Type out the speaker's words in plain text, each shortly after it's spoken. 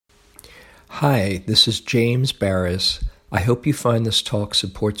Hi, this is James Baraz. I hope you find this talk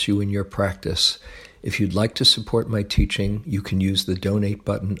supports you in your practice. If you'd like to support my teaching, you can use the donate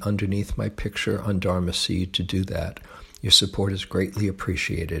button underneath my picture on Dharma Seed to do that. Your support is greatly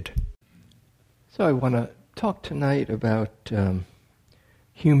appreciated. So I want to talk tonight about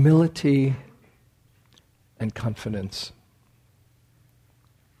humility and confidence.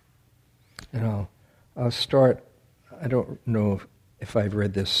 And I'll start, I don't know if I've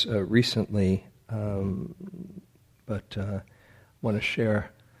read this recently, but I want to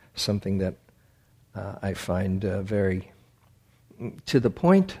share something that I find very to the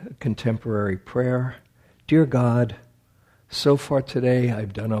point, contemporary prayer. Dear God, so far today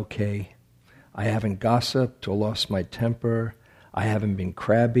I've done okay. I haven't gossiped or lost my temper. I haven't been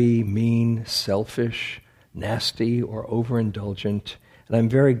crabby, mean, selfish, nasty, or overindulgent, and I'm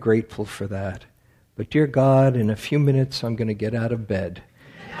very grateful for that. But dear God, in a few minutes I'm going to get out of bed.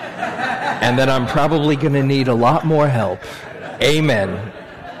 And then I'm probably going to need a lot more help. Amen.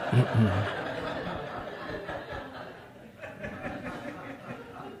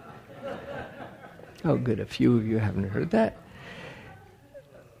 Oh, good. A few of you haven't heard that.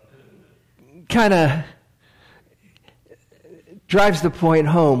 Kind of drives the point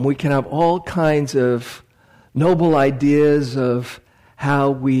home. We can have all kinds of noble ideas of how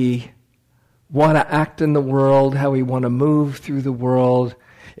we want to act in the world, how we want to move through the world.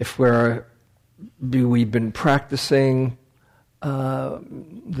 If we've been practicing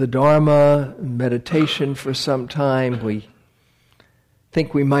the Dharma, meditation for some time, we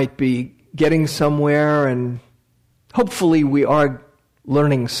think we might be getting somewhere, and hopefully we are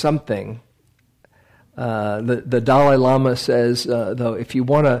learning something. The Dalai Lama says, though, if you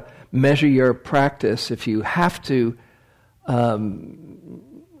want to measure your practice, if you have to,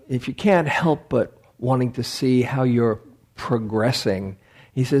 if you can't help but wanting to see how you're progressing,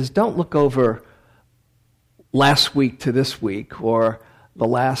 he says, don't look over last week to this week or the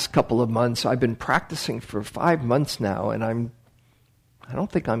last couple of months. I've been practicing for 5 months now, and I don't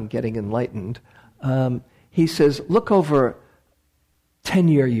think I'm getting enlightened. He says, look over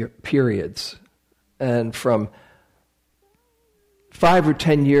 10-year periods. And from 5 or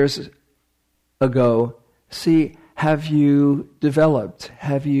 10 years ago, see, have you developed?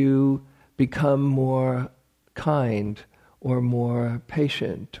 Have you become more kind or more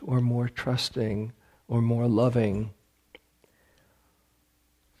patient or more trusting or more loving?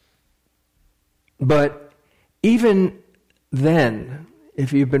 But even then,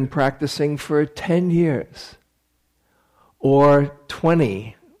 if you've been practicing for 10 years or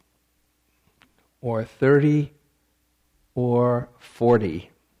 20 or 30 or 40,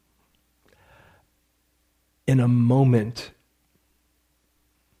 in a moment,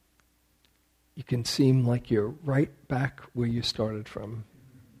 you can seem like you're right back where you started from.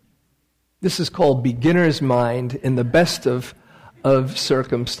 This is called beginner's mind in the best of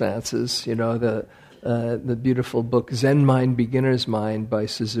circumstances. You know, the beautiful book Zen Mind, Beginner's Mind by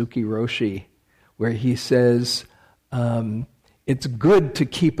Suzuki Roshi, where he says, it's good to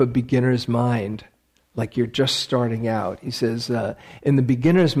keep a beginner's mind like you're just starting out. He says, in the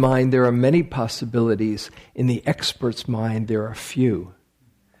beginner's mind, there are many possibilities. In the expert's mind, there are few.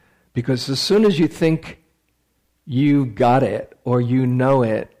 Because as soon as you think you got it or you know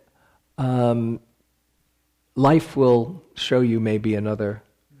it, life will show you maybe another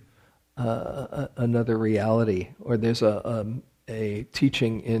reality. Or there's a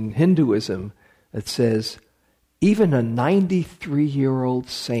teaching in Hinduism that says, even a 93-year-old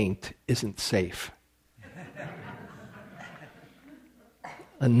saint isn't safe.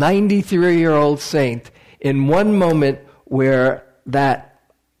 A 93-year-old saint, in one moment where that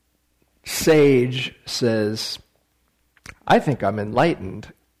sage says, I think I'm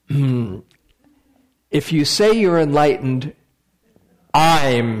enlightened. If you say you're enlightened,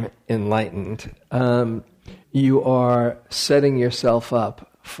 I'm enlightened. You are setting yourself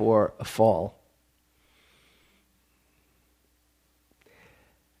up for a fall.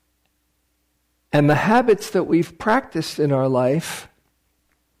 And the habits that we've practiced in our life,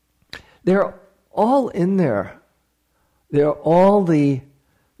 they're all in there. They're all the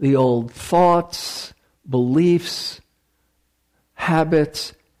old thoughts, beliefs,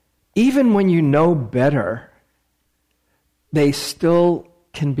 habits. Even when you know better, they still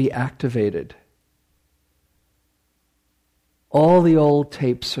can be activated. All the old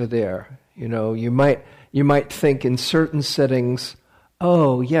tapes are there. You know, you might think in certain settings,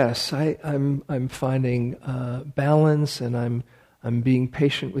 oh yes, I'm finding balance, and I'm being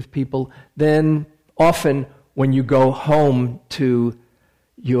patient with people. Then often when you go home to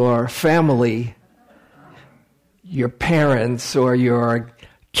your family, your parents or your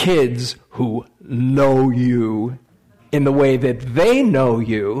kids who know you in the way that they know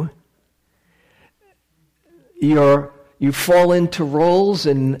you, you fall into roles,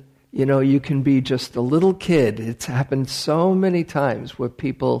 and you can be just a little kid. It's happened so many times where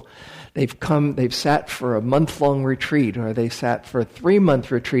people, they've sat for a month-long retreat, or they sat for a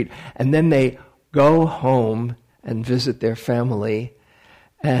 3-month retreat, and then they go home and visit their family,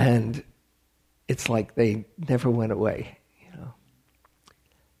 and it's like they never went away.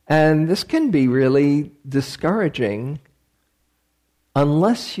 And this can be really discouraging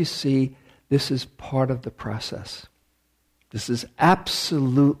unless you see this is part of the process. This is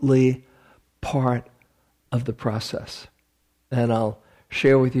absolutely part of the process. And I'll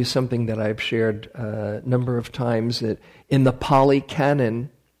share with you something that I've shared a number of times. That in the Pali Canon,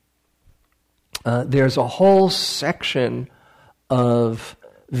 there's a whole section of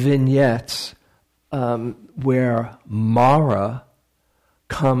vignettes where Mara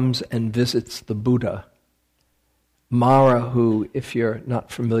comes and visits the Buddha. Mara, who, if you're not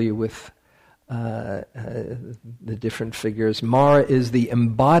familiar with the different figures, Mara is the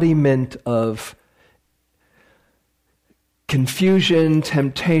embodiment of confusion,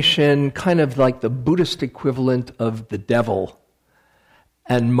 temptation, kind of like the Buddhist equivalent of the devil.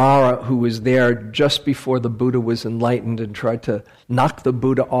 And Mara, who was there just before the Buddha was enlightened and tried to knock the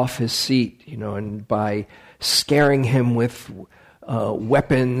Buddha off his seat, and by scaring him with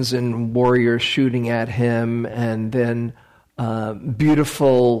weapons and warriors shooting at him, and then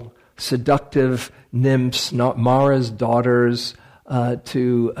beautiful, seductive nymphs, not Mara's daughters,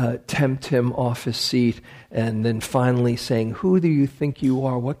 to tempt him off his seat, and then finally saying, "Who do you think you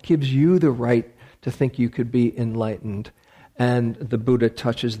are? What gives you the right to think you could be enlightened?" And the Buddha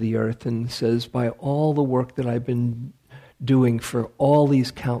touches the earth and says, "By all the work that I've been doing for all these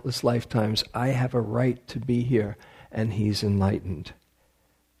countless lifetimes, I have a right to be here." And he's enlightened.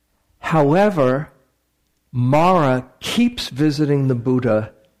 However, Mara keeps visiting the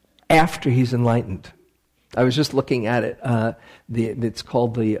Buddha after he's enlightened. I was just looking at it. It's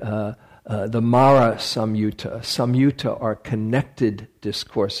called the Mara Samyutta. Samyutta are connected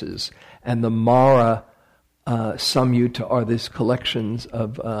discourses, and the Mara Samyutta are these collections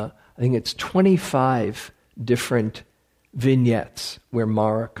of, I think it's 25 different vignettes where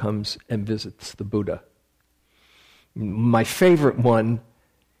Mara comes and visits the Buddha. My favorite one,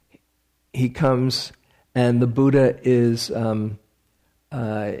 he comes and the Buddha is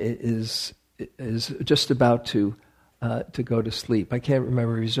just about to go to sleep. I can't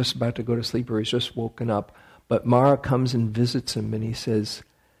remember if he's just about to go to sleep or he's just woken up. But Mara comes and visits him and he says,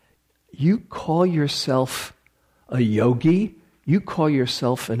 "You call yourself a yogi? You call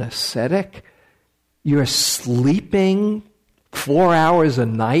yourself an ascetic? You're sleeping 4 hours a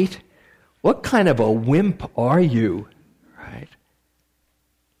night? What kind of a wimp are you?" Right?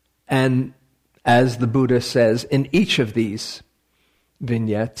 And as the Buddha says in each of these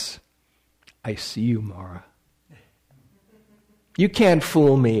vignettes, "I see you, Mara. You can't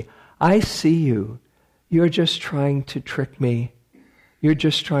fool me. I see you. You're just trying to trick me. You're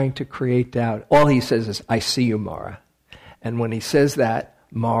just trying to create doubt." All he says is, "I see you, Mara." And when he says that,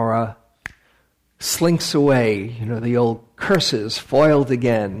 Mara slinks away, the old curses foiled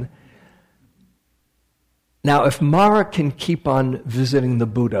again. Now, if Mara can keep on visiting the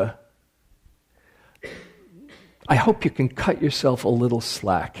Buddha, I hope you can cut yourself a little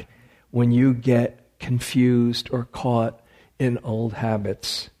slack when you get confused or caught in old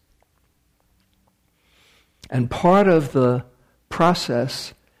habits. And part of the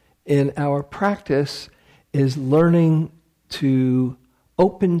process in our practice is learning to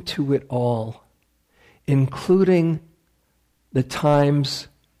open to it all, including the times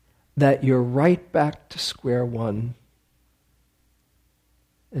that you're right back to square one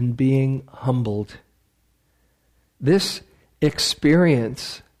and being humbled. This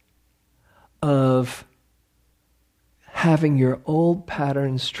experience of having your old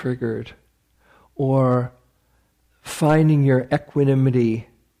patterns triggered or finding your equanimity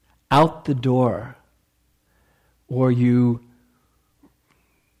out the door, or you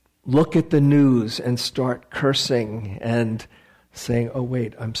look at the news and start cursing and saying, "Oh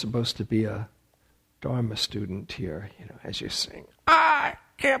wait, I'm supposed to be a Dharma student here," as you're saying, "I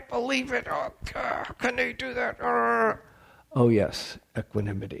can't believe it, oh, how can they do that?" Oh yes,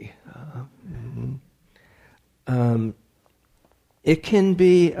 equanimity. It can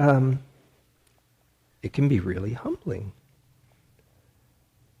be really humbling.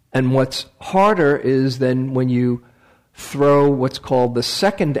 And what's harder is then when you throw what's called the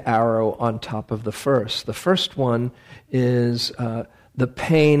second arrow on top of the first. The first one is the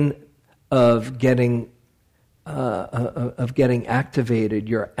pain of getting of getting activated,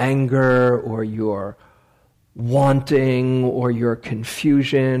 your anger or your wanting or your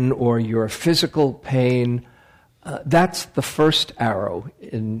confusion or your physical pain, that's the first arrow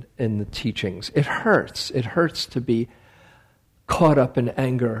in the teachings. It hurts. It hurts to be caught up in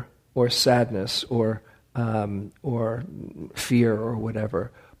anger or sadness or fear or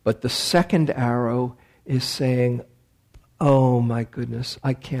whatever. But the second arrow is saying, oh my goodness,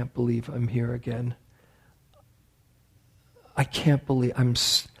 I can't believe I'm here again. I can't believe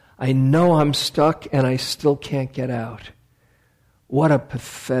I know I'm stuck and I still can't get out. What a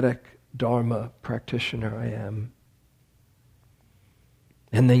pathetic Dharma practitioner I am.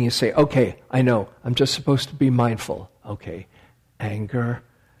 And then you say, okay, I know, I'm just supposed to be mindful. Okay, anger,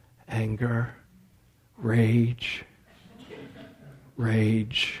 rage,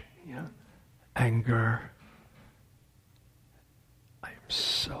 anger. I am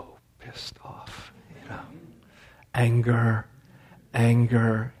so pissed off, Anger,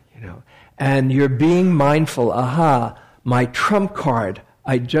 and you're being mindful. Aha, my trump card.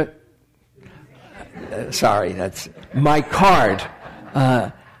 Sorry, that's my card.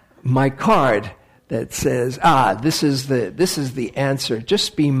 My card that says, this is the answer.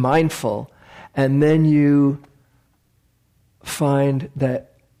 Just be mindful, and then you find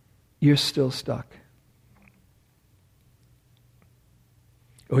that you're still stuck,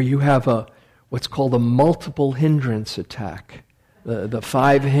 or you have what's called a multiple hindrance attack. The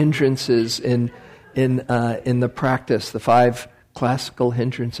 5 hindrances in the practice, the 5 classical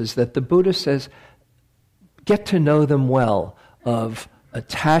hindrances that the Buddha says, get to know them well. Of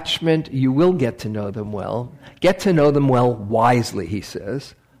attachment, you will get to know them well. Get to know them well wisely, he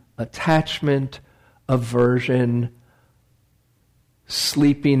says. Attachment, aversion,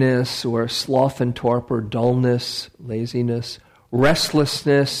 sleepiness or sloth and torpor, dullness, laziness,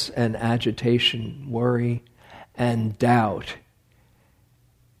 restlessness and agitation, worry, and doubt.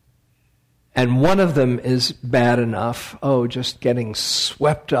 And one of them is bad enough, just getting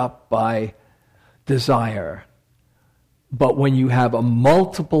swept up by desire. But when you have a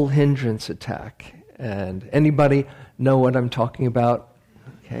multiple hindrance attack, and anybody know what I'm talking about?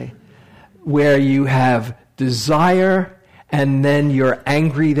 Okay. Where you have desire, and then you're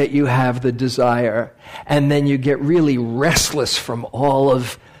angry that you have the desire, and then you get really restless from all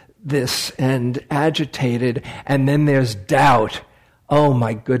of this and agitated, and then there's doubt. Oh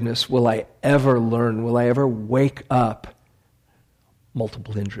my goodness, will I ever learn? Will I ever wake up?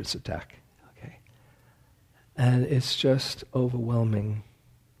 Multiple hindrance attack. Okay. And it's just overwhelming.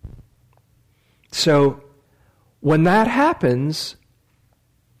 So when that happens,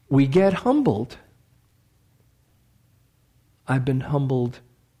 we get humbled. I've been humbled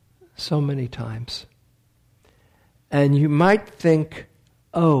so many times. And you might think,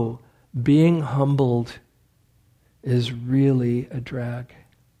 being humbled is really a drag.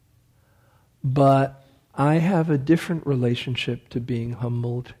 But I have a different relationship to being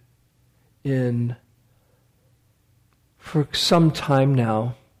humbled for some time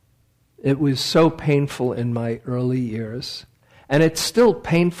now. It was so painful in my early years. And it's still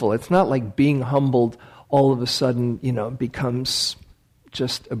painful. It's not like being humbled all of a sudden, becomes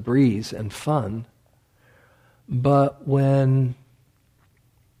just a breeze and fun. But when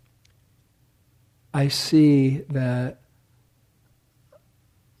I see that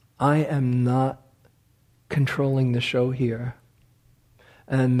I am not controlling the show here,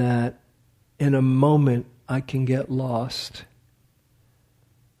 and that in a moment I can get lost,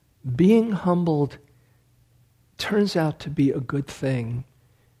 being humbled turns out to be a good thing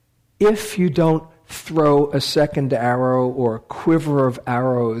if you don't throw a second arrow or a quiver of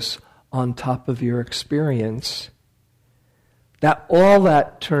arrows on top of your experience. That all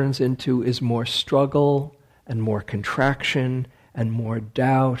that turns into is more struggle and more contraction and more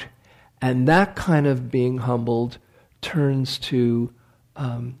doubt. And that kind of being humbled turns to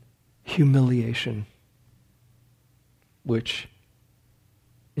humiliation, which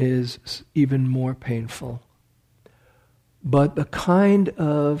is even more painful. But the kind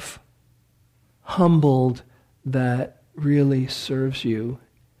of humbled that really serves you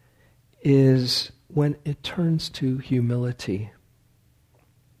is when it turns to humility,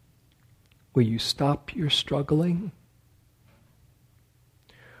 where you stop your struggling,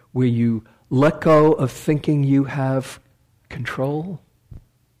 where you let go of thinking you have control,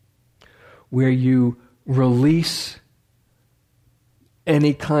 where you release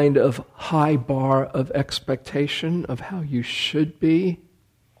any kind of high bar of expectation of how you should be,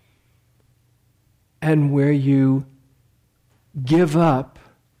 and where you give up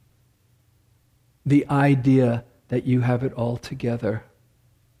the idea that you have it all together,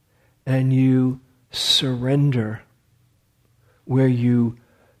 and you surrender, where you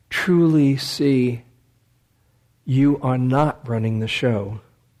truly see you are not running the show.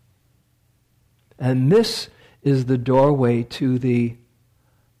 And this is the doorway to the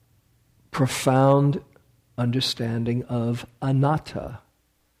profound understanding of anatta.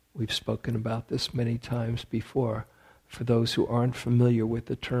 We've spoken about this many times before. For those who aren't familiar with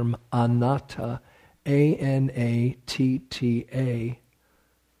the term anatta, A-N-A-T-T-A,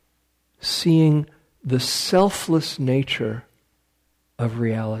 seeing the selfless nature of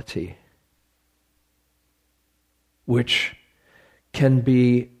reality, which can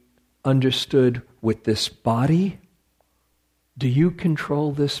be understood with this body. Do you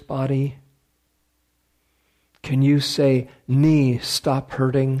control this body? Can you say, knee, stop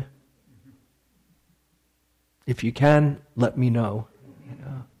hurting? If you can, let me know.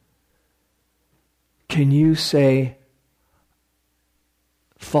 Can you say,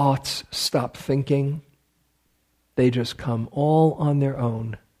 thoughts, stop thinking? They just come all on their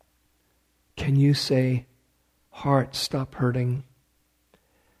own. Can you say, heart, stop hurting?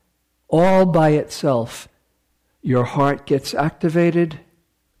 All by itself, your heart gets activated,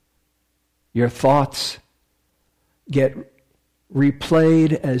 your thoughts get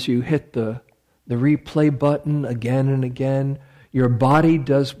replayed as you hit the replay button again and again. Your body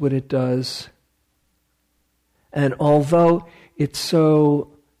does what it does. And although it's so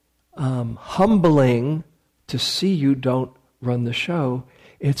humbling to see you don't run the show,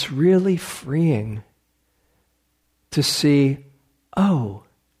 it's really freeing to see, oh,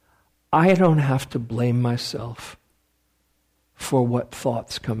 I don't have to blame myself for what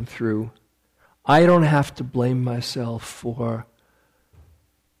thoughts come through. I don't have to blame myself for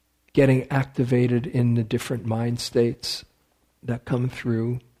getting activated in the different mind states that come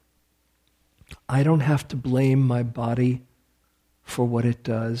through. I don't have to blame my body for what it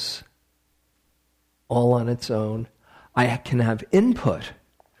does all on its own. I can have input.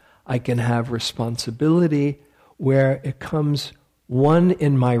 I can have responsibility where it comes, one,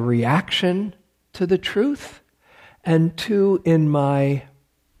 in my reaction to the truth, and two, in my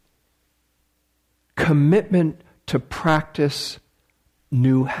commitment to practice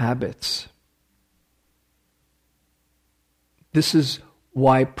new habits. This is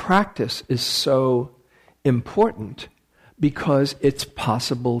why practice is so important, because it's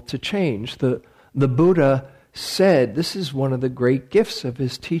possible to change. The Buddha said, this is one of the great gifts of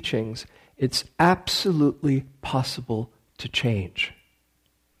his teachings, it's absolutely possible to change.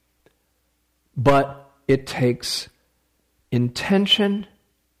 But it takes intention,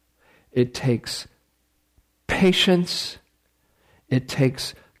 it takes patience, it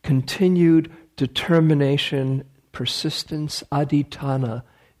takes continued determination, persistence, adhitthana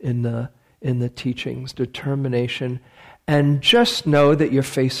in the teachings, determination, and just know that you're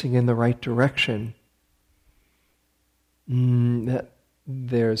facing in the right direction.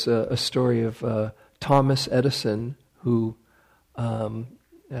 There's a story of Thomas Edison, who,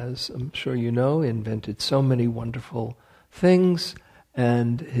 as I'm sure you know, invented so many wonderful things,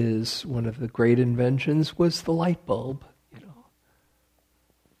 and one of the great inventions was the light bulb.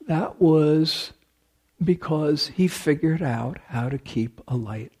 That was because he figured out how to keep a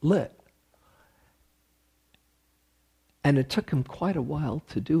light lit. And it took him quite a while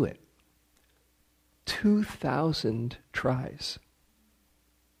to do it. 2,000 tries.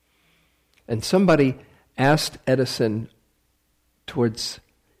 And somebody asked Edison towards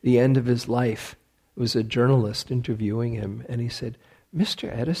the end of his life, it was a journalist interviewing him, and he said,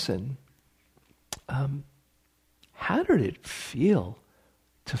 Mr. Edison, how did it feel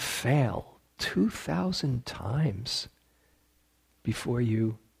to fail 2,000 times before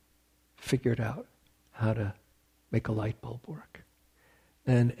you figured out how to make a light bulb work?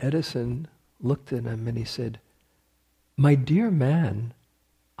 And Edison looked at him and he said, my dear man,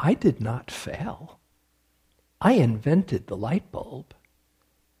 I did not fail. I invented the light bulb.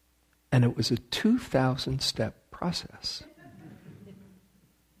 And it was a 2,000-step process.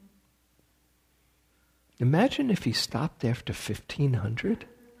 Imagine if he stopped after 1,500.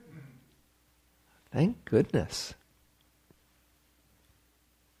 Thank goodness.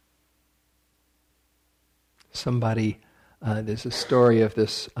 There's a story of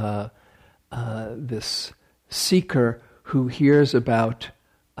this seeker who hears about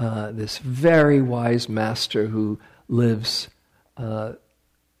this very wise master who lives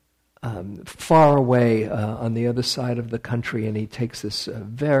far away on the other side of the country, and he takes this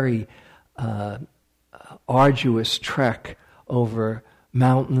very arduous trek over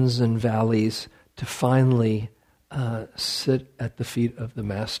mountains and valleys to finally sit at the feet of the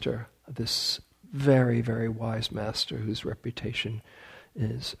master, this very, very wise master whose reputation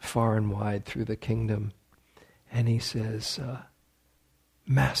is far and wide through the kingdom. And he says,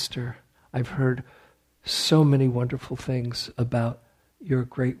 Master, I've heard so many wonderful things about your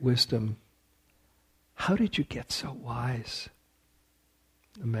great wisdom. How did you get so wise?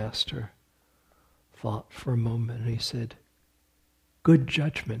 The master thought for a moment and he said, good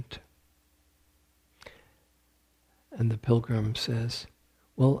judgment. And the pilgrim says,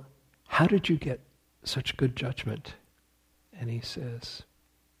 well, how did you get such good judgment? And he says,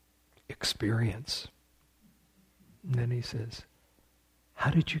 experience. And then he says, how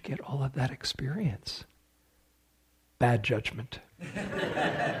did you get all of that experience? Bad judgment.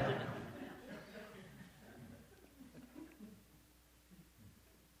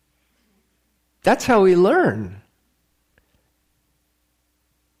 That's how we learn.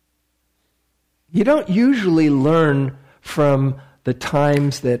 You don't usually learn from the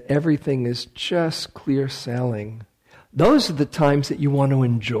times that everything is just clear sailing. Those are the times that you want to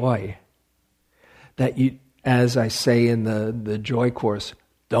enjoy. That you, as I say in the Joy Course,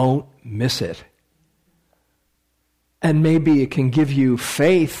 don't miss it. And maybe it can give you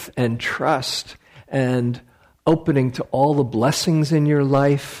faith and trust and opening to all the blessings in your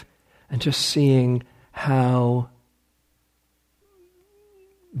life and just seeing how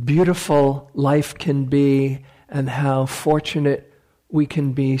beautiful life can be and how fortunate we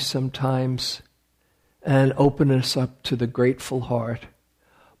can be sometimes, and open us up to the grateful heart.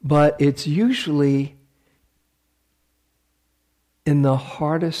 But it's usually in the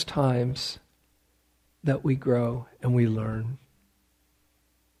hardest times that we grow and we learn.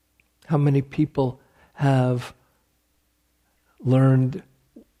 How many people have learned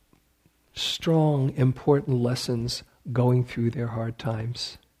strong, important lessons going through their hard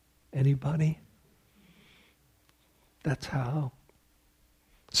times? Anybody? That's how.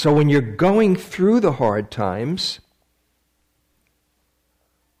 So when you're going through the hard times,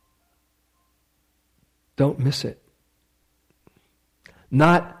 don't miss it.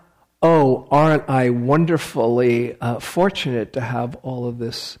 Not, oh, aren't I wonderfully fortunate to have all of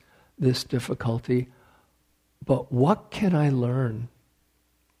this difficulty, but what can I learn?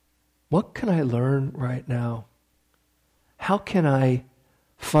 What can I learn right now? How can I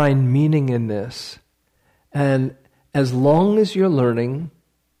find meaning in this? And as long as you're learning,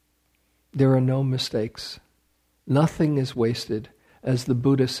 there are no mistakes. Nothing is wasted. As the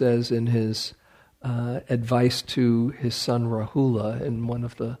Buddha says in his advice to his son Rahula in one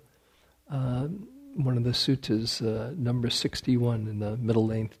of the suttas, number 61 in the Middle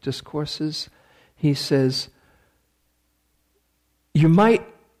Length Discourses, he says, you might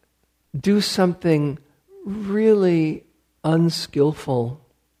do something really unskillful.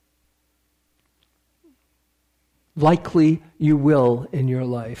 Likely you will in your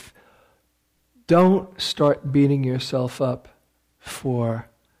life. Don't start beating yourself up for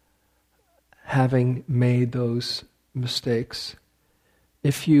having made those mistakes.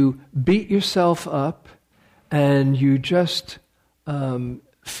 If you beat yourself up and you just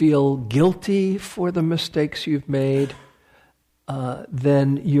feel guilty for the mistakes you've made,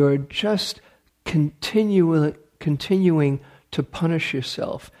 then you're just continuing to punish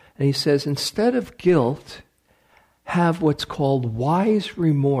yourself. And he says, instead of guilt, have what's called wise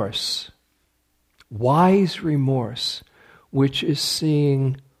remorse. Wise remorse, which is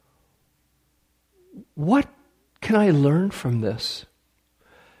seeing, what can I learn from this?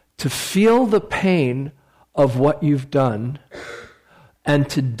 To feel the pain of what you've done and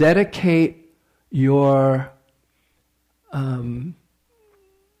to dedicate your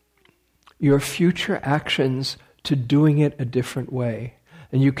future actions to doing it a different way.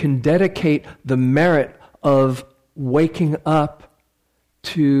 And you can dedicate the merit of waking up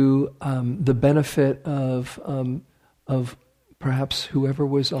to the benefit of perhaps whoever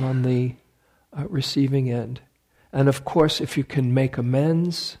was on the receiving end. And of course, if you can make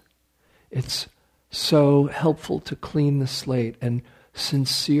amends, it's so helpful to clean the slate and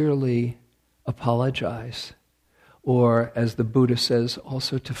sincerely apologize. Or, as the Buddha says,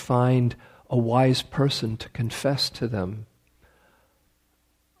 also to find a wise person to confess to them.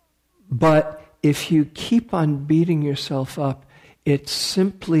 But if you keep on beating yourself up, it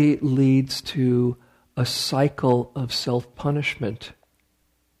simply leads to a cycle of self-punishment.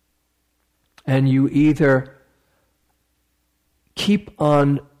 And you either keep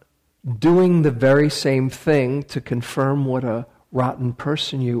on doing the very same thing to confirm what a rotten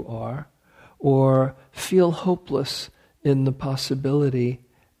person you are, or feel hopeless in the possibility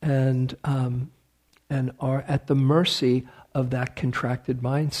and are at the mercy of that contracted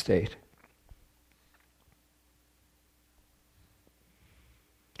mind state.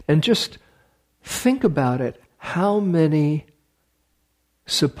 And just think about it. How many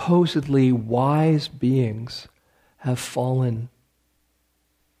supposedly wise beings have fallen.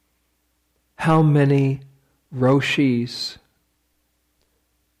 How many Roshis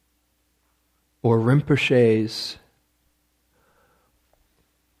or Rinpoches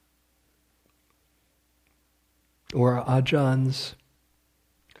or Ajahns,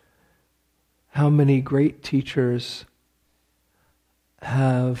 how many great teachers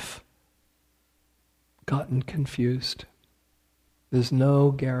have gotten confused? There's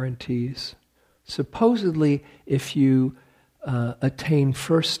no guarantees. Supposedly, if you attain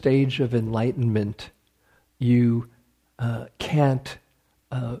first stage of enlightenment, you can't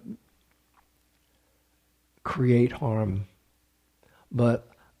create harm. But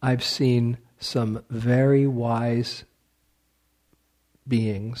I've seen some very wise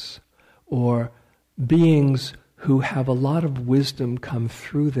beings, or beings who have a lot of wisdom come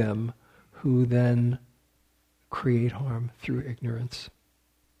through them, who then create harm through ignorance.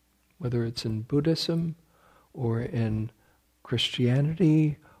 Whether it's in Buddhism or in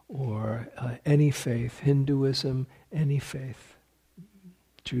Christianity or any faith, Hinduism, any faith,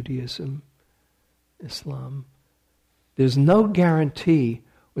 Judaism, Islam. There's no guarantee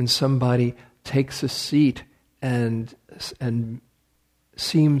when somebody takes a seat and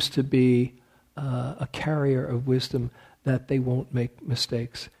seems to be a carrier of wisdom that they won't make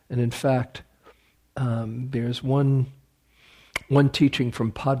mistakes. And in fact, there's one teaching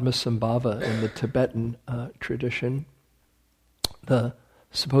from Padmasambhava in the Tibetan tradition.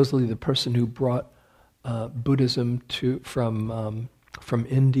 Supposedly the person who brought Buddhism from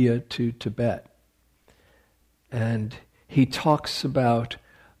India to Tibet, and he talks about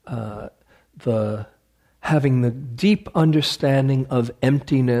having the deep understanding of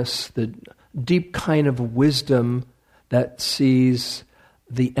emptiness, the deep kind of wisdom that sees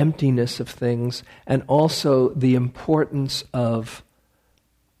the emptiness of things, and also the importance of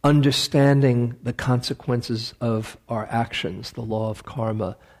understanding the consequences of our actions, the law of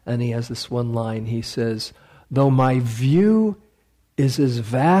karma. And he has this one line, he says, "Though my view is as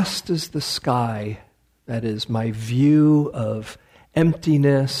vast as the sky," that is, my view of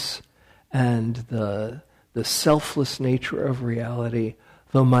emptiness and the selfless nature of reality,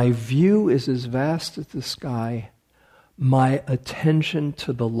 though my view is as vast as the sky, my attention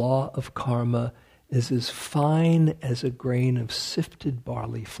to the law of karma is as fine as a grain of sifted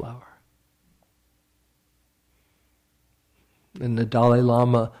barley flour. And the Dalai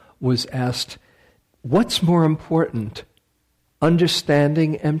Lama was asked, what's more important,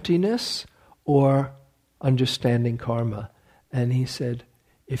 understanding emptiness or understanding karma? And he said,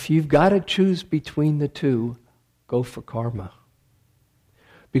 if you've got to choose between the two, go for karma.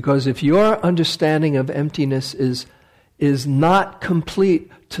 Because if your understanding of emptiness is not complete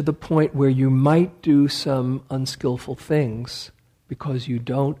to the point where you might do some unskillful things because you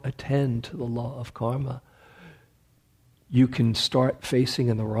don't attend to the law of karma, you can start facing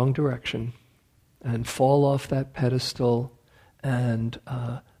in the wrong direction and fall off that pedestal and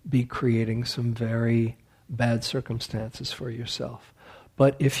be creating some very bad circumstances for yourself.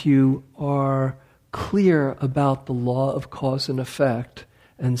 But if you are clear about the law of cause and effect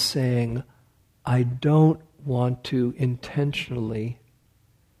and saying, I don't want to intentionally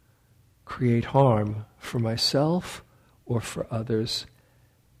create harm for myself or for others,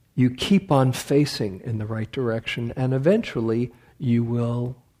 you keep on facing in the right direction, and eventually you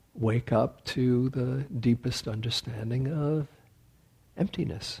will wake up to the deepest understanding of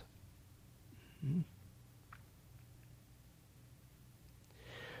emptiness.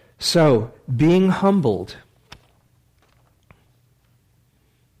 So, being humbled.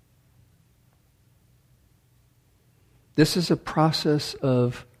 This is a process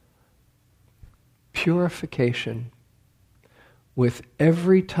of purification. With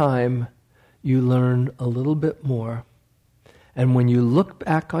every time you learn a little bit more, and when you look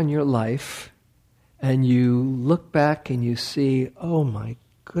back on your life, and you look back and you see, oh my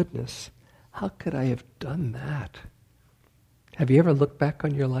goodness, how could I have done that? Have you ever looked back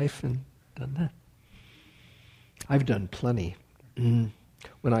on your life and done that? I've done plenty.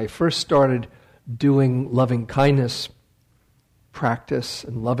 When I first started doing loving kindness practice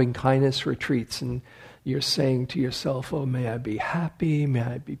and loving kindness retreats, and you're saying to yourself, oh, may I be happy, may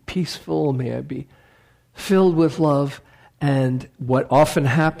I be peaceful, may I be filled with love. And what often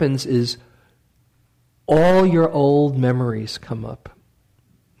happens is all your old memories come up.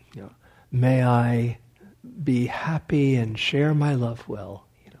 You know, may I be happy and share my love well.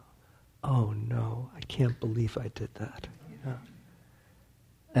 You know, oh no, I can't believe I did that. You know?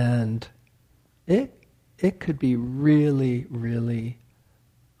 And it could be really, really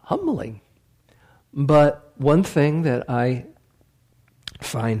humbling. But one thing that I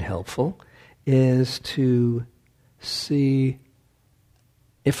find helpful is to see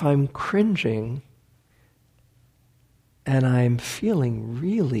if I'm cringing and I'm feeling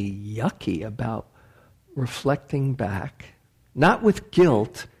really yucky about reflecting back, not with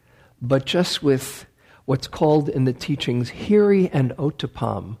guilt, but just with what's called in the teachings hiri and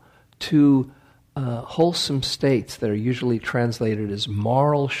ottapam, two wholesome states that are usually translated as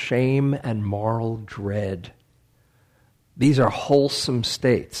moral shame and moral dread. These are wholesome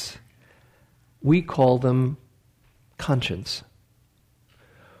states. We call them conscience.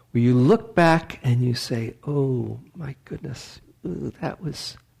 Where you look back and you say, oh my goodness, that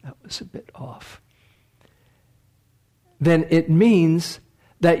was a bit off. Then it means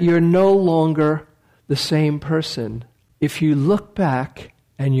that you're no longer the same person. If you look back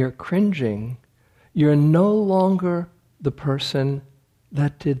and you're cringing, you're no longer the person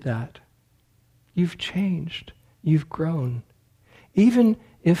that did that. You've changed. You've grown. Even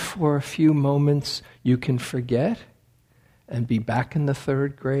if for a few moments you can forget and be back in the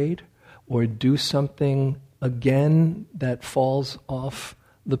third grade or do something again that falls off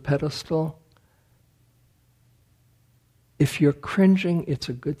the pedestal, if you're cringing, it's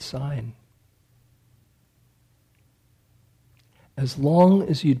a good sign. As long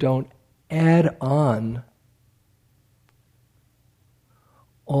as you don't add on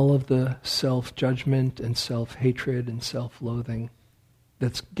all of the self-judgment and self-hatred and self-loathing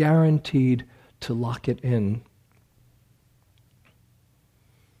that's guaranteed to lock it in.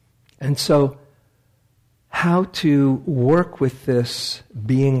 And so, how to work with this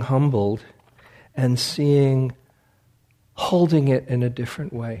being humbled and holding it in a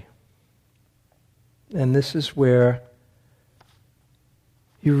different way. And this is where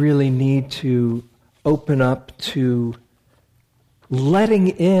you really need to open up to letting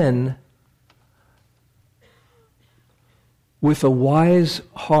in with a wise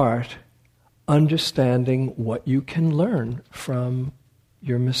heart, understanding what you can learn from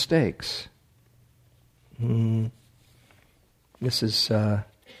your mistakes. This is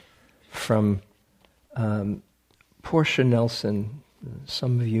from Portia Nelson.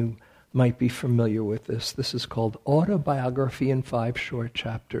 Some of you might be familiar with this. This is called Autobiography in 5 Short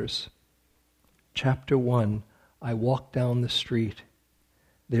Chapters. Chapter 1, I walk down the street.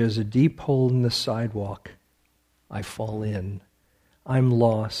 There's a deep hole in the sidewalk. I fall in. I'm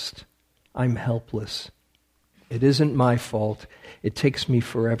lost. I'm helpless. It isn't my fault. It takes me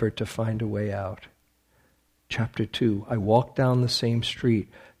forever to find a way out. Chapter 2, I walk down the same street.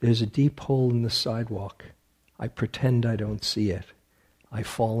 There's a deep hole in the sidewalk. I pretend I don't see it. I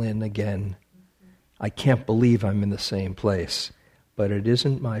fall in again. I can't believe I'm in the same place. But it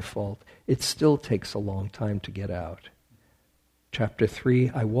isn't my fault. It still takes a long time to get out. Chapter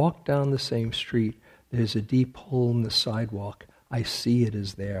 3, I walk down the same street. There's a deep hole in the sidewalk. I see it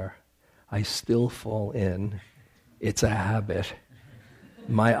is there. I still fall in. It's a habit.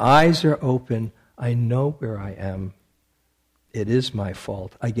 My eyes are open. I know where I am. It is my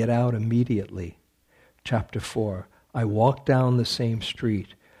fault. I get out immediately. Chapter 4, I walk down the same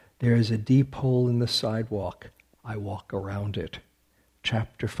street. There is a deep hole in the sidewalk. I walk around it.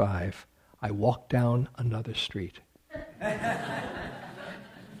 Chapter 5, I walk down another street.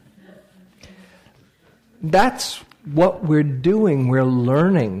 That's what we're doing. We're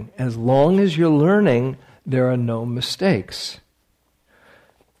learning. As long as you're learning, there are no mistakes.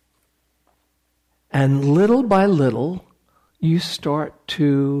 And little by little, you start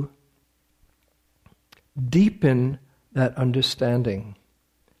to deepen that understanding.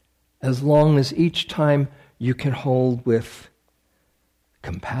 As long as each time you can hold with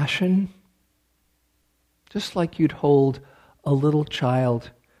compassion, just like you'd hold a little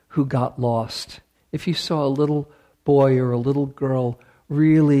child who got lost. If you saw a little boy or a little girl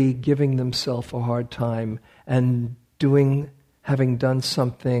really giving themselves a hard time and having done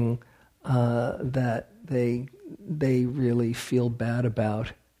something that they really feel bad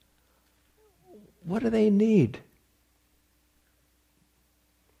about, what do they need?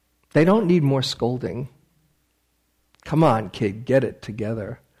 They don't need more scolding. Come on, kid, get it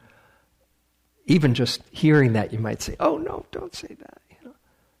together. Even just hearing that, you might say, oh no, don't say that.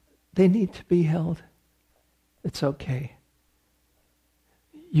 They need to be held. It's okay.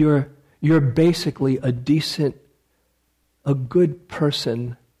 You're basically a good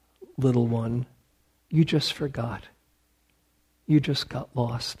person, little one. You just forgot. You just got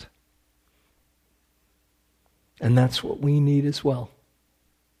lost. And that's what we need as well.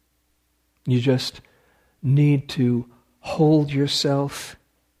 You just need to hold yourself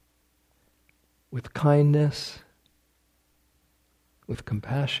with kindness, with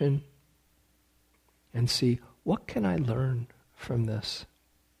compassion, and see, what can I learn from this?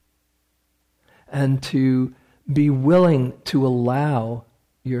 and to be willing to allow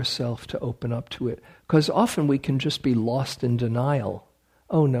yourself to open up to it. Because often we can just be lost in denial.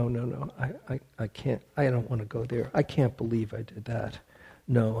 Oh, no, I can't, I don't want to go there. I can't believe I did that.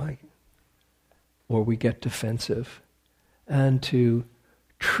 Or we get defensive. And to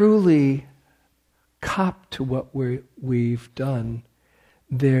truly cop to what we've done,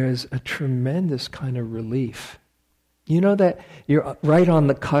 there's a tremendous kind of relief. You know that you're right on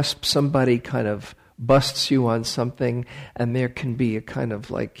the cusp, somebody kind of busts you on something, and there can be a kind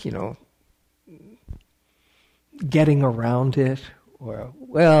of like, getting around it, or,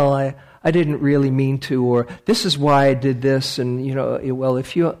 well, I didn't really mean to, or this is why I did this, and, well,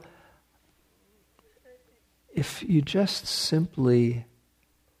 if you just simply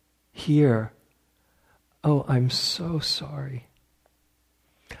hear, oh, I'm so sorry.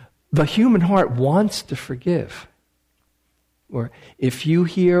 The human heart wants to forgive. Or if you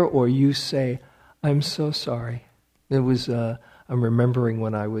hear or you say, I'm so sorry. It was, I'm remembering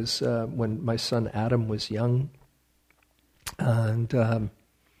when I was, when my son Adam was young, and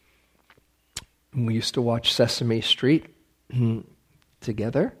we used to watch Sesame Street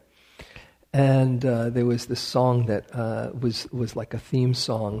together. And there was this song that was like a theme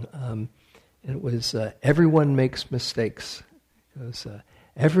song. And it was, everyone makes mistakes. It was,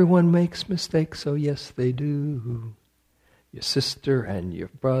 everyone makes mistakes, oh yes they do. Your sister and your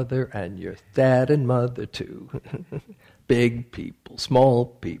brother and your dad and mother too. Big people, small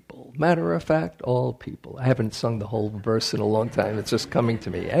people, matter of fact, all people. I haven't sung the whole verse in a long time. It's just coming to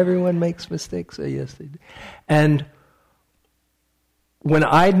me. Everyone makes mistakes, oh yes they do. And when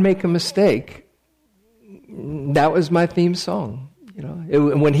I'd make a mistake, that was my theme song.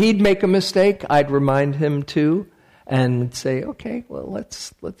 When he'd make a mistake, I'd remind him too, and say, "Okay, well,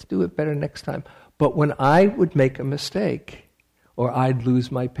 let's do it better next time." But when I would make a mistake, or I'd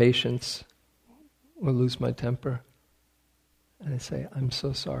lose my patience, or lose my temper, and I'd say, "I'm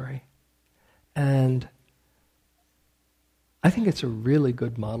so sorry," and I think it's a really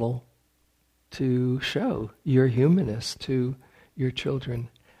good model to show your humanness to your children.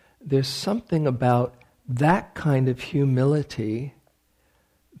 There's something about that kind of humility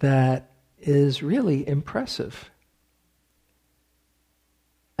that is really impressive.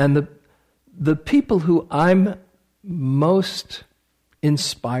 And the people who I'm most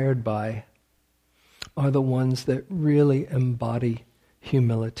inspired by are the ones that really embody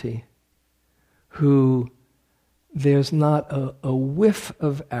humility, who there's not a whiff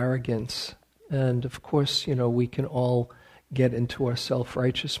of arrogance. And of course, we can all get into our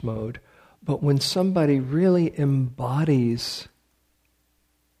self-righteous mode. But when somebody really embodies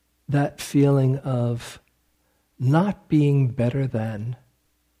that feeling of not being better than,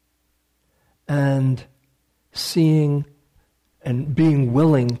 and seeing and being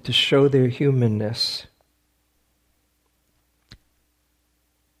willing to show their humanness,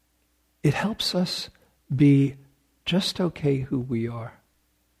 it helps us be just okay who we are.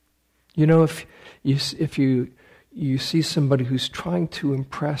 If you see somebody who's trying to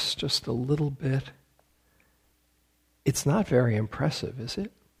impress just a little bit, it's not very impressive, is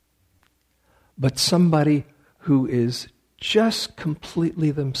it? But somebody who is just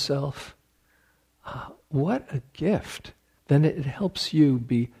completely themselves, what a gift. Then it helps you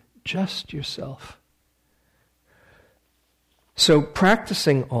be just yourself. So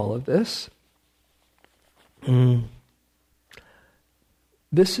practicing all of this,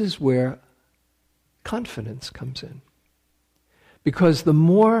 this is where confidence comes in. Because the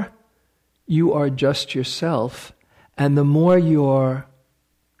more you are just yourself, and the more you're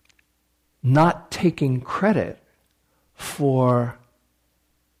not taking credit for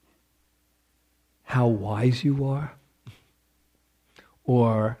how wise you are,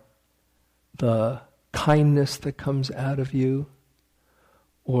 or the kindness that comes out of you,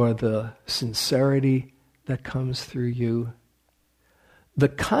 or the sincerity that comes through you, the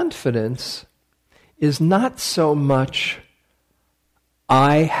confidence is not so much,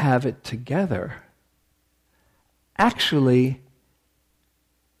 I have it together. Actually,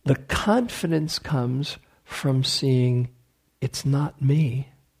 the confidence comes from seeing, it's not me.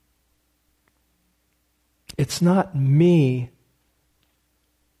 It's not me.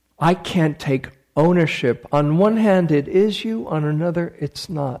 I can't take ownership. On one hand, it is you. On another, it's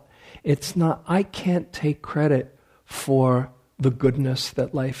not. It's not. I can't take credit for the goodness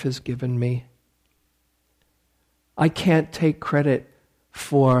that life has given me. I can't take credit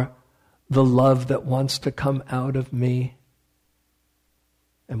for the love that wants to come out of me.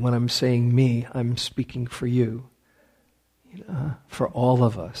 And when I'm saying me, I'm speaking for you, for all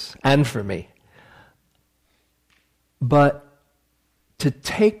of us, and for me. But to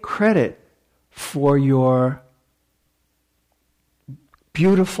take credit for your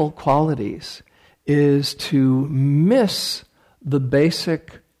beautiful qualities is to miss the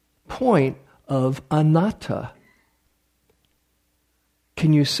basic point of anatta.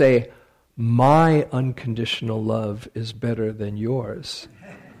 Can you say, my unconditional love is better than yours?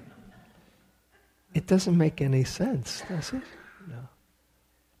 It doesn't make any sense, does it? No.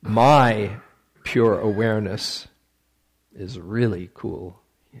 My pure awareness is really cool,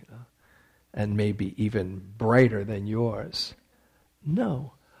 and maybe even brighter than yours.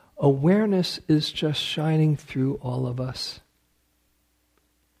 No. Awareness is just shining through all of us.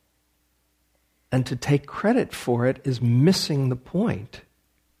 And to take credit for it is missing the point.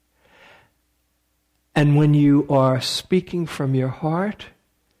 And when you are speaking from your heart,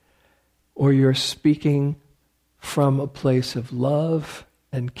 or you're speaking from a place of love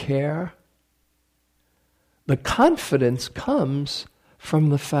and care, the confidence comes from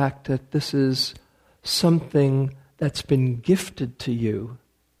the fact that this is something that's been gifted to you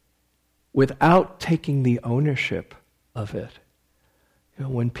without taking the ownership of it.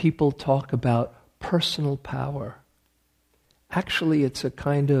 When people talk about personal power, actually it's a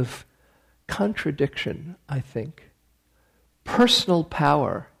kind of contradiction, I think. Personal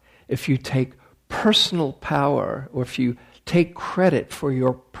power, if you take personal power, or if you take credit for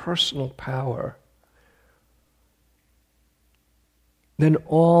your personal power, then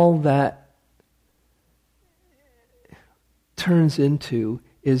all that turns into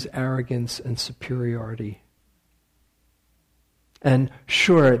is arrogance and superiority. And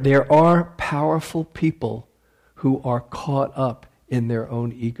sure, there are powerful people who are caught up in their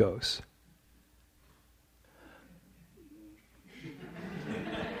own egos.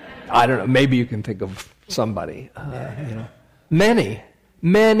 I don't know, maybe you can think of somebody. Many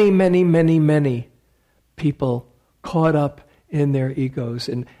people caught up in their egos.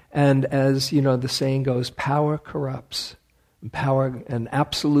 And as the saying goes, power corrupts. Power and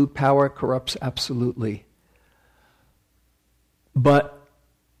absolute power corrupts absolutely. But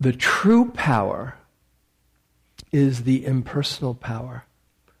the true power is the impersonal power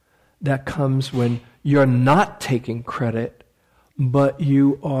that comes when you're not taking credit, but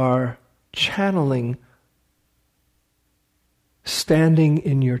you are channeling, standing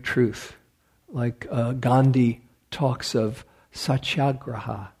in your truth. Like Gandhi talks of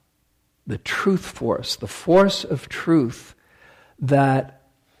satyagraha, the truth force, the force of truth that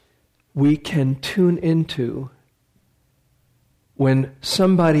we can tune into when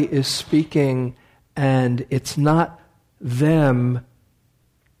somebody is speaking and it's not them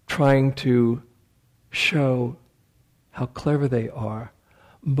trying to show how clever they are,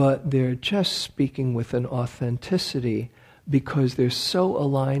 but they're just speaking with an authenticity because they're so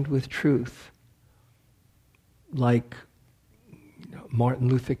aligned with truth. Like Martin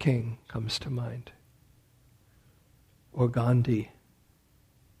Luther King comes to mind, or Gandhi,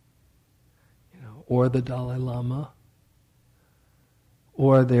 or the Dalai Lama,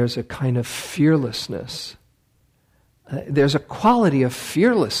 or there's a kind of fearlessness. There's a quality of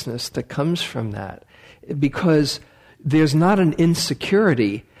fearlessness that comes from that, because there's not an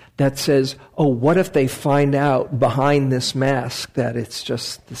insecurity that says, oh, what if they find out behind this mask that it's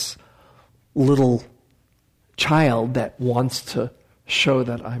just this little child that wants to show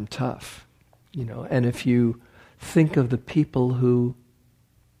that I'm tough, And if you think of the people who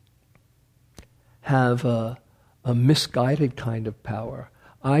have a misguided kind of power,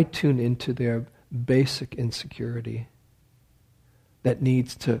 I tune into their basic insecurity that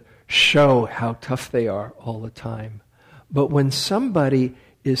needs to show how tough they are all the time. But when somebody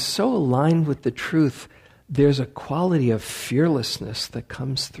is so aligned with the truth, there's a quality of fearlessness that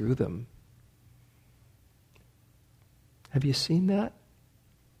comes through them. Have you seen that?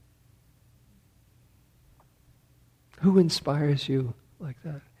 Who inspires you like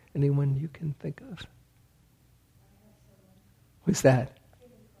that? Anyone you can think of? Who's that?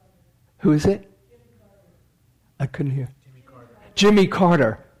 Who is it? I couldn't hear. Jimmy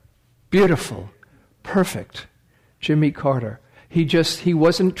Carter. Beautiful. Perfect. Jimmy Carter. He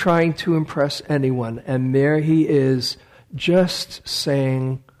wasn't trying to impress anyone, and there he is, just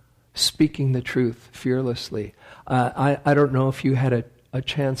speaking the truth fearlessly. I don't know if you had a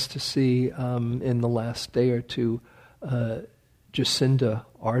chance to see in the last day or two Jacinda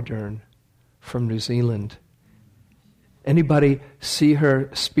Ardern from New Zealand. Anybody see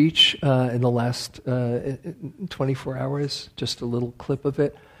her speech in the last 24 hours? Just a little clip of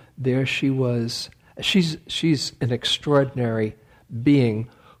it. There she was. She's an extraordinary being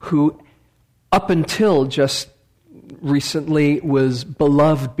who, up until just recently, was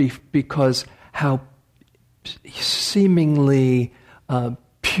beloved because how seemingly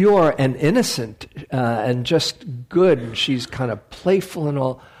pure and innocent and just good, and she's kind of playful and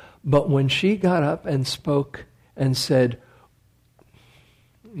all. But when she got up and spoke and said,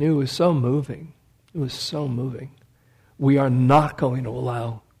 it was so moving. It was so moving. We are not going to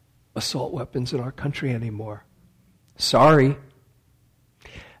allow assault weapons in our country anymore. Sorry.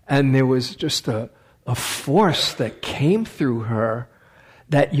 And there was just a force that came through her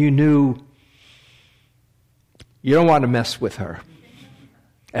that you knew you don't want to mess with her.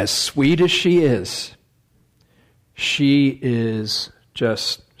 As sweet as she is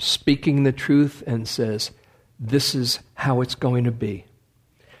just speaking the truth and says, this is how it's going to be.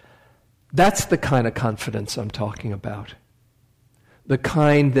 That's the kind of confidence I'm talking about. The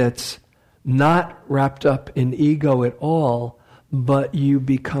kind that's not wrapped up in ego at all, but you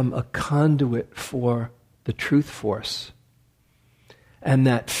become a conduit for the truth force. And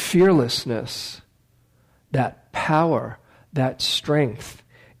that fearlessness, that power, that strength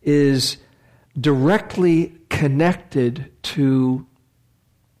is directly connected to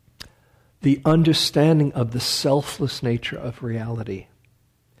the understanding of the selfless nature of reality.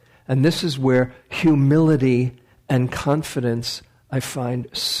 And this is where humility and confidence I find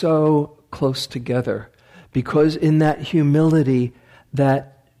so close together. Because in that humility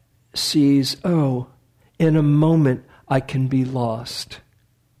that sees, oh, in a moment I can be lost.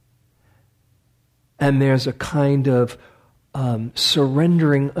 And there's a kind of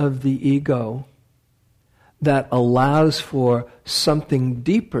surrendering of the ego that allows for something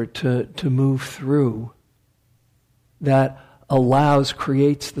deeper to move through, that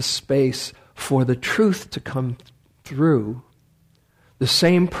creates the space for the truth to come through. The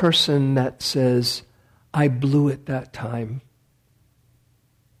same person that says, I blew it that time,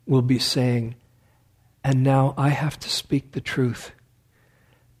 will be saying, and now I have to speak the truth.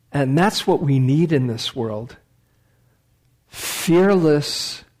 And that's what we need in this world.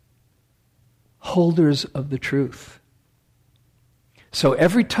 Fearless holders of the truth. So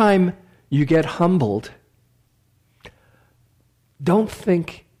every time you get humbled, don't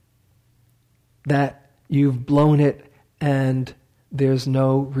think that you've blown it and there's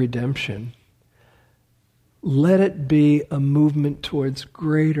no redemption. Let it be a movement towards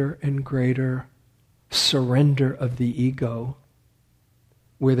greater and greater surrender of the ego,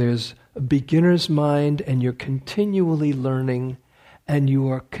 where there's a beginner's mind and you're continually learning and you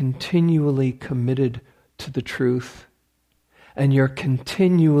are continually committed to the truth and you're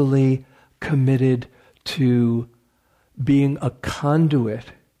continually committed to being a conduit.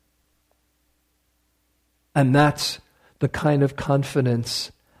 And that's the kind of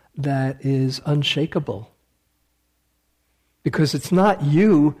confidence that is unshakable. Because it's not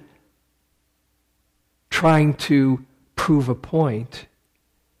you trying to prove a point.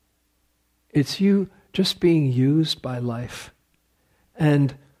 It's you just being used by life.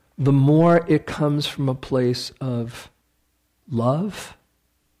 And the more it comes from a place of love,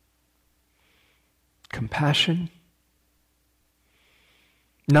 compassion,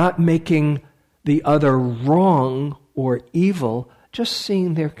 not making the other wrong or evil, just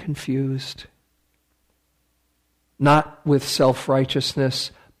seeing they're confused. Not with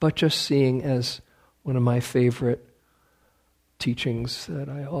self-righteousness, but just seeing, as one of my favorite teachings that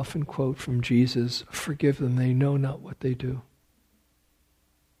I often quote from Jesus, forgive them, they know not what they do.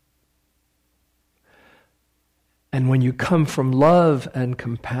 And when you come from love and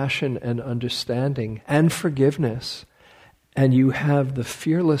compassion and understanding and forgiveness, and you have the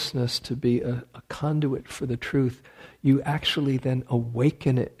fearlessness to be a conduit for the truth, you actually then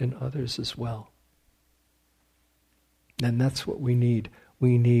awaken it in others as well. And that's what we need.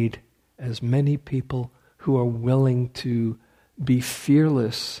 We need as many people who are willing to be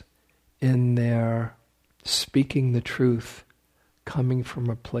fearless in their speaking the truth, coming from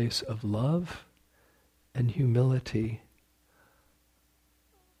a place of love and humility.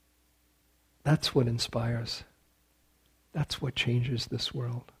 That's what inspires. That's what changes this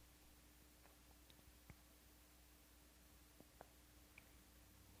world.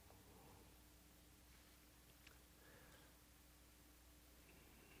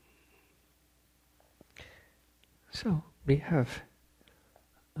 So we have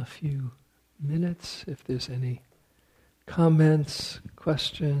a few minutes if there's any comments,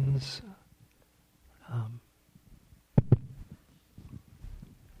 questions.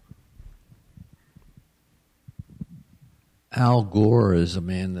 Al Gore is a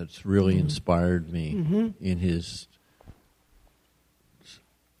man that's really inspired me in his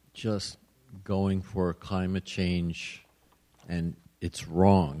just going for climate change, and it's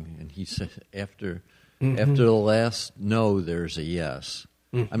wrong. And he said after the last no, there's a yes.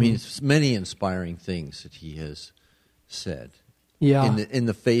 I mean, it's many inspiring things that he has said. Yeah. in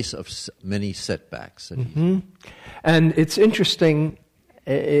the face of many setbacks. That And it's interesting.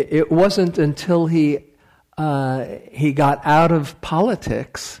 It wasn't until he got out of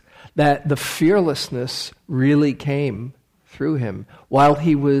politics that the fearlessness really came through him. While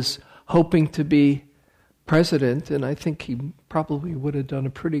he was hoping to be president, and I think he probably would have done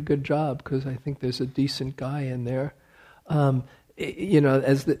a pretty good job because I think there's a decent guy in there.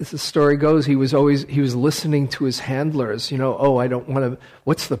 As the story goes, he was listening to his handlers. I don't want to.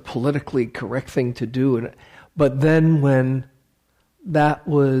 What's the politically correct thing to do? But then when that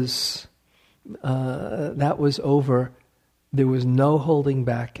was over, there was no holding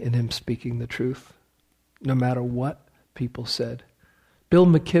back in him speaking the truth, no matter what people said. Bill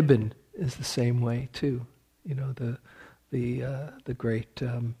McKibben is the same way too. The great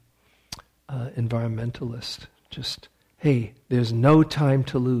environmentalist. Just, hey, there's no time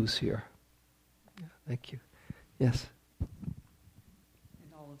to lose here. Yeah, thank you. Yes.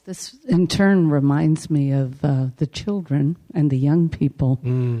 And all of this, in turn, reminds me of the children and the young people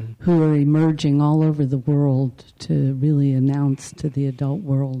who are emerging all over the world to really announce to the adult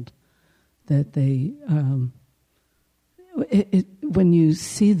world that they... when you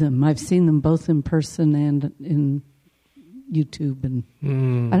see them, I've seen them both in person and in YouTube, and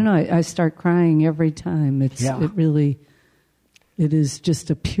I don't know. I start crying every time. It is just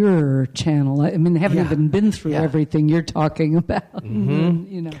a pure channel. I mean, they haven't even been through everything you're talking about.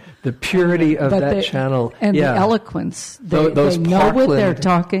 The purity of that channel and the eloquence. They know what they're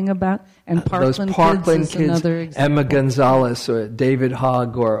talking about. And Parkland kids is another example. Emma Gonzalez or David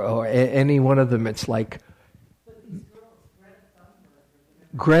Hogg or any one of them. It's like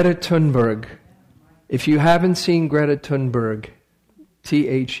Greta Thunberg. If you haven't seen Greta Thunberg,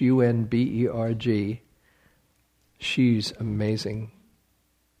 Thunberg, she's amazing.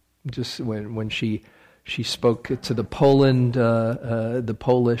 Just when she spoke to the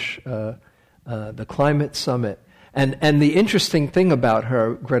climate summit, and the interesting thing about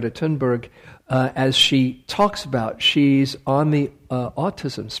her, Greta Thunberg, as she talks about, she's on the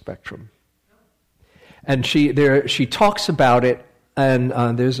autism spectrum, and she talks about it. And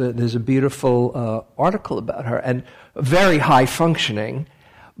there's a beautiful article about her, and very high functioning,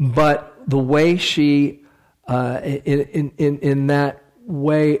 but the way she in that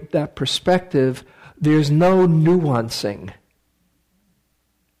way, that perspective, there's no nuancing.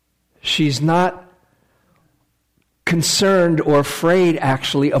 She's not concerned or afraid,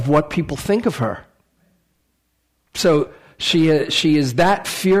 actually, of what people think of her. So she is that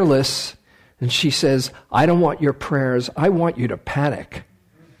fearless. And she says, I don't want your prayers, I want you to panic.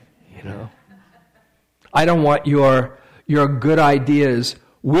 I don't want your good ideas.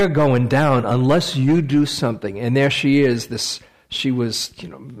 We're going down unless you do something. And there she is, she was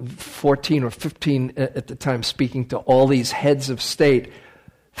 14 or 15 at the time, speaking to all these heads of state,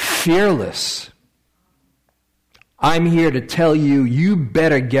 fearless. I'm here to tell you, you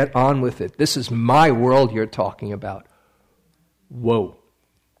better get on with it. This is my world you're talking about. Whoa.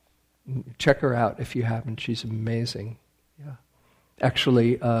 Check her out if you haven't. She's amazing. Yeah,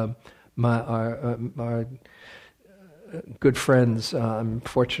 actually, our good friends. I'm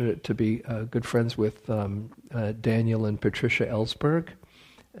fortunate to be good friends with Daniel and Patricia Ellsberg,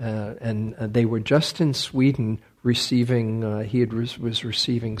 and they were just in Sweden receiving. He was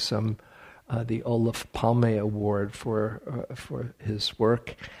receiving the Olof Palme Award for his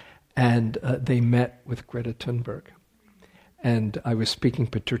work, and they met with Greta Thunberg. And I was speaking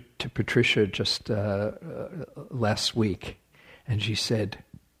to Patricia just last week, and she said,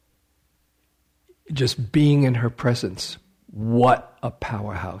 just being in her presence, what a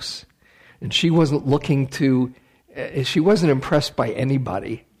powerhouse. And she wasn't she wasn't impressed by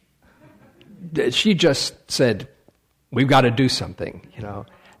anybody. She just said, we've got to do something,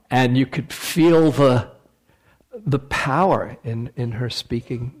 And you could feel the power in her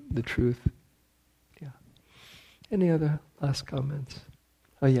speaking the truth. Yeah. Any other last comments?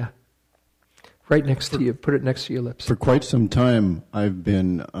 Oh, yeah. Right next to you. Put it next to your lips. For quite some time, I've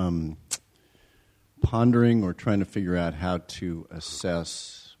been pondering or trying to figure out how to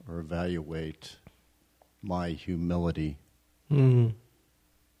assess or evaluate my humility. I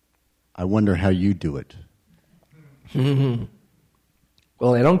wonder how you do it.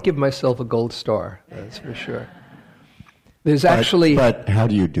 Well, I don't give myself a gold star, that's for sure. But how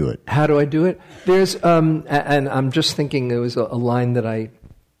do you do it? How do I do it? There's, and I'm just thinking there was a line that I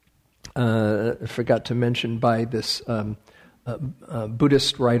forgot to mention by this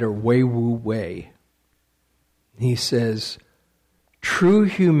Buddhist writer, Wei Wu Wei. He says, true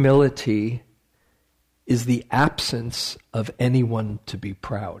humility is the absence of anyone to be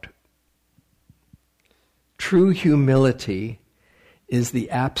proud. True humility is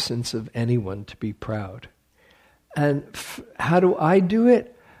the absence of anyone to be proud. And how do I do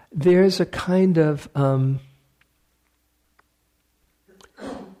it? There's a kind of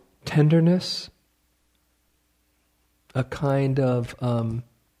tenderness, a kind of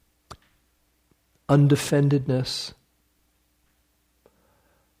undefendedness,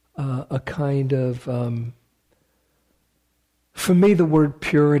 a kind of, for me, the word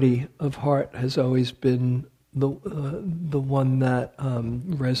purity of heart has always been the one that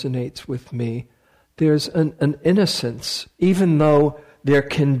resonates with me. There's an innocence, even though there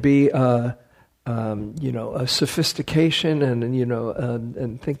can be a sophistication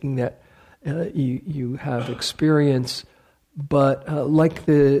and thinking that you have experience, but like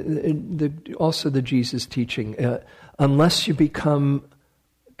also the Jesus teaching, unless you become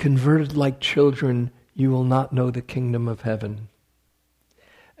converted like children, you will not know the kingdom of heaven.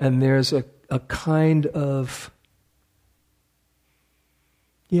 And there's a kind of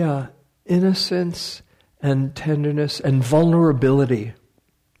innocence and tenderness and vulnerability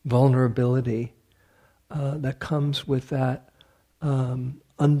that comes with that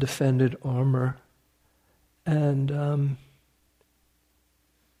undefended armor. And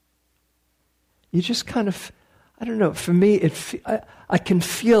you just kind of, I don't know, for me, I can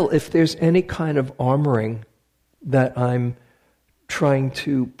feel if there's any kind of armoring that I'm trying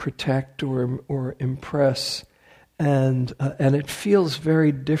to protect or impress, and it feels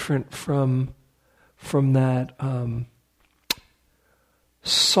very different from that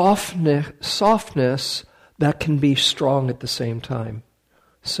softness that can be strong at the same time.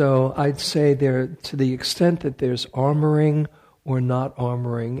 So I'd say there, to the extent that there's armoring or not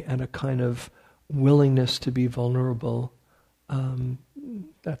armoring, and a kind of willingness to be vulnerable,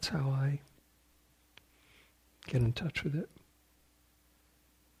 that's how I get in touch with it.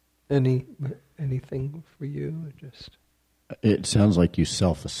 Anything for you? Or just it sounds like you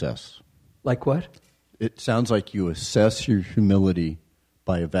self-assess. Like what? It sounds like you assess your humility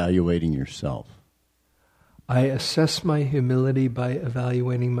by evaluating yourself. I assess my humility by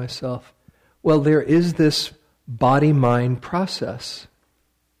evaluating myself. Well, there is this body-mind process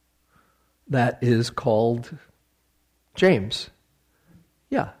that is called James.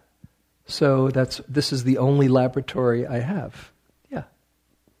 Yeah. So this is the only laboratory I have. Yeah.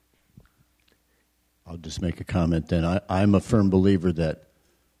 I'll just make a comment then. I'm a firm believer that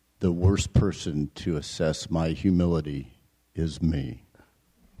the worst person to assess my humility is me.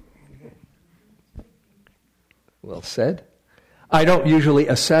 Well said. I don't usually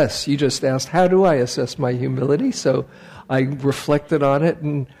assess. You just asked, how do I assess my humility? So I reflected on it,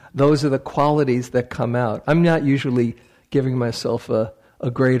 and those are the qualities that come out. I'm not usually giving myself a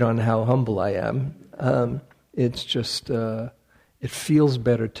grade on how humble I am. It's just, it feels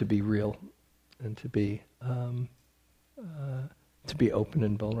better to be real and to be open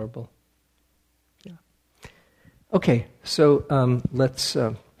and vulnerable. Yeah. Okay, so let's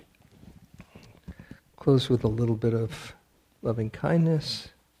close with a little bit of loving kindness,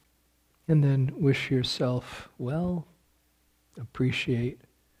 and then wish yourself well. Appreciate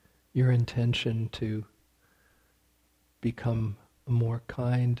your intention to become a more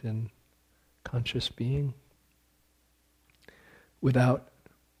kind and conscious being without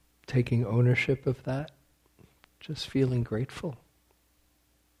taking ownership of that, just feeling grateful.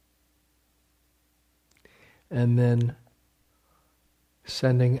 And then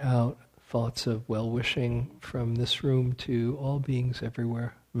sending out thoughts of well-wishing from this room to all beings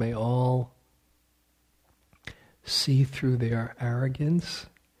everywhere. May all see through their arrogance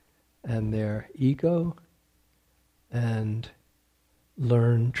and their ego and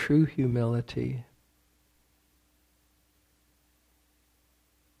learn true humility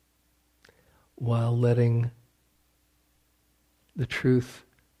while letting the truth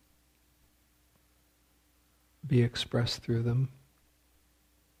be expressed through them.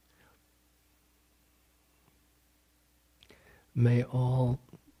 May all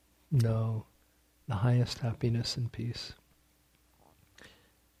know the highest happiness and peace.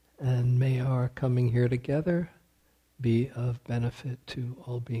 And may our coming here together be of benefit to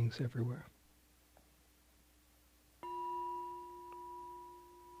all beings everywhere.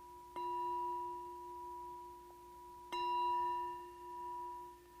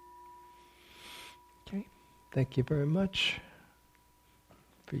 Okay, thank you very much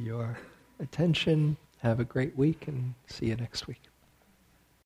for your attention. Have a great week and see you next week.